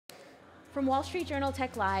From Wall Street Journal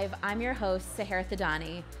Tech Live, I'm your host, Sehr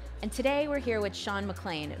Thadhani, and today we're here with Sean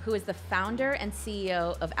McClain, who is the founder and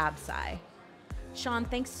CEO of Absci. Sean,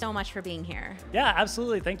 thanks so much for being here. Yeah,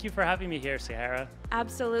 absolutely. Thank you for having me here, Sierra.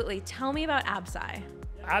 Absolutely. Tell me about Absci.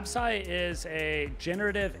 Absci is a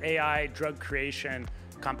generative AI drug creation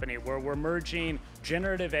company where we're merging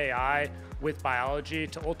generative AI with biology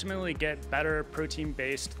to ultimately get better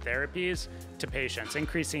protein-based therapies to patients,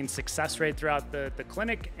 increasing success rate throughout the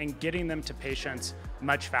clinic and getting them to patients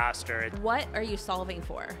much faster. What are you solving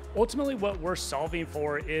for? Ultimately, what we're solving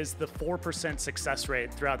for is the 4% success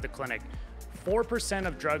rate throughout the clinic. 4%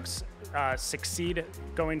 of drugs succeed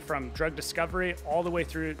going from drug discovery all the way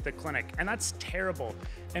through the clinic, and that's terrible.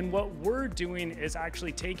 And what we're doing is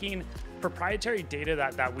actually taking proprietary data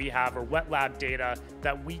that we have, or wet lab data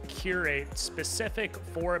that we curate specific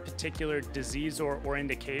for a particular disease or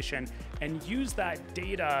indication, and use that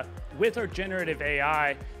data with our generative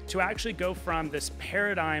AI to actually go from this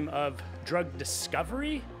paradigm of drug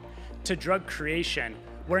discovery to drug creation,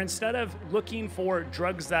 where instead of looking for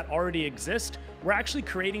drugs that already exist, we're actually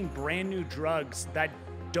creating brand new drugs that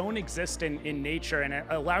don't exist in nature, and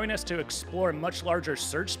allowing us to explore a much larger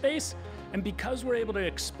search space. And because we're able to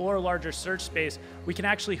explore a larger search space, we can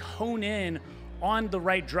actually hone in on the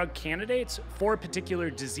right drug candidates for a particular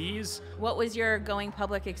disease. What was your going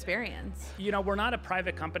public experience? You know, we're not a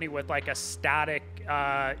private company with like a static,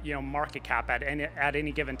 market cap at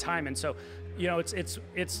any given time. And so,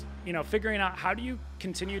 it's figuring out how do you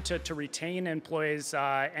continue to retain employees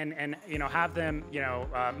and have them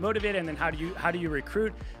motivated, and then how do you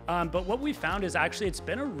recruit? But what we found is actually it's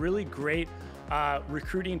been a really great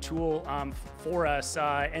recruiting tool for us.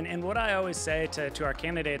 And what I always say to our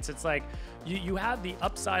candidates, it's like you have the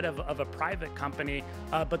upside of a private company,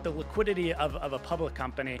 but the liquidity of a public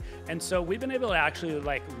company. And so we've been able to actually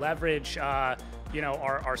leverage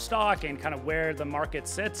our stock and kind of where the market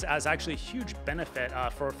sits as actually a huge benefit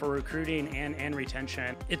for recruiting and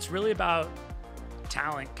retention. It's really about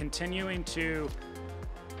talent, continuing to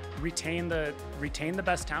retain the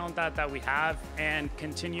best talent that we have, and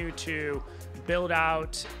continue to build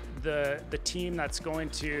out the team that's going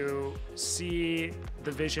to see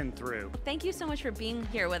the vision through. Thank you so much for being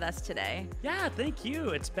here with us today. Yeah, thank you.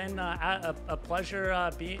 It's been a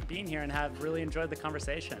pleasure being here, and have really enjoyed the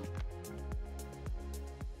conversation.